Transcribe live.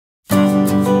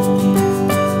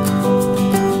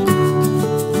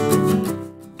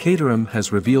Caterham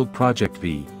has revealed Project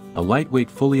V, a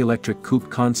lightweight fully electric coupe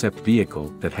concept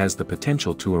vehicle that has the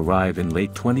potential to arrive in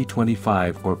late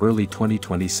 2025 or early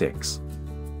 2026.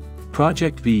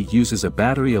 Project V uses a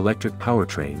battery electric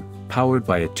powertrain, powered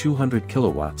by a 200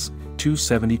 kilowatts,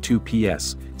 272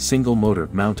 PS, single motor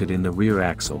mounted in the rear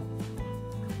axle.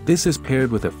 This is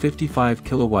paired with a 55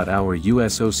 kilowatt-hour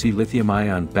USOC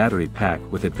lithium-ion battery pack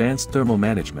with advanced thermal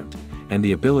management, and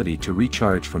the ability to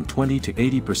recharge from 20 to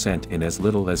 80% in as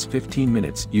little as 15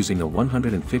 minutes using a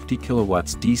 150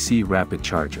 kilowatts DC rapid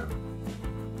charger.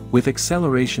 With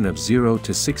acceleration of 0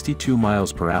 to 62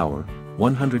 miles per hour,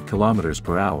 100 kilometers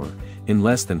per hour, in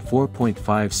less than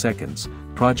 4.5 seconds,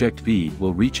 Project V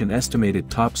will reach an estimated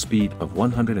top speed of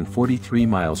 143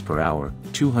 miles per hour,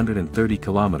 230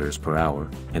 kilometers per hour,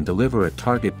 and deliver a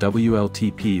target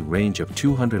WLTP range of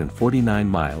 249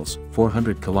 miles,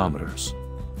 400 kilometers.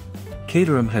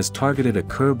 Caterham has targeted a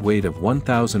curb weight of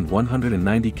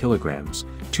 1,190 kilograms,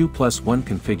 2+1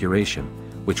 configuration,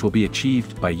 which will be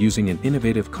achieved by using an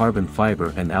innovative carbon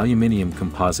fiber and aluminum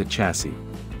composite chassis.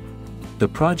 The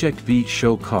Project V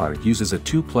show car uses a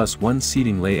 2+1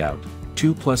 seating layout,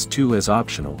 2+2 as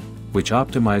optional, which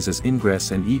optimizes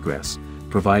ingress and egress,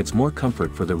 provides more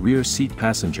comfort for the rear seat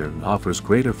passenger and offers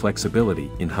greater flexibility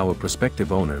in how a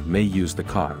prospective owner may use the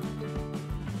car.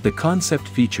 The concept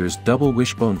features double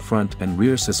wishbone front and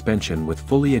rear suspension with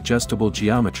fully adjustable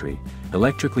geometry,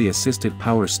 electrically assisted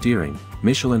power steering,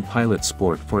 Michelin Pilot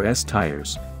Sport 4S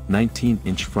tires,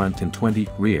 19-inch front and 20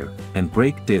 rear, and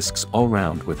brake discs all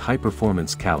round with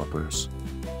high-performance calipers.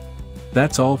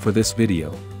 That's all for this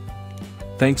video.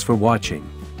 Thanks for watching.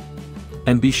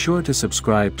 And be sure to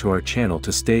subscribe to our channel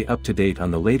to stay up to date on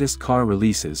the latest car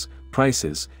releases,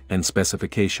 prices, and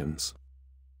specifications.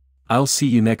 I'll see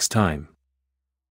you next time.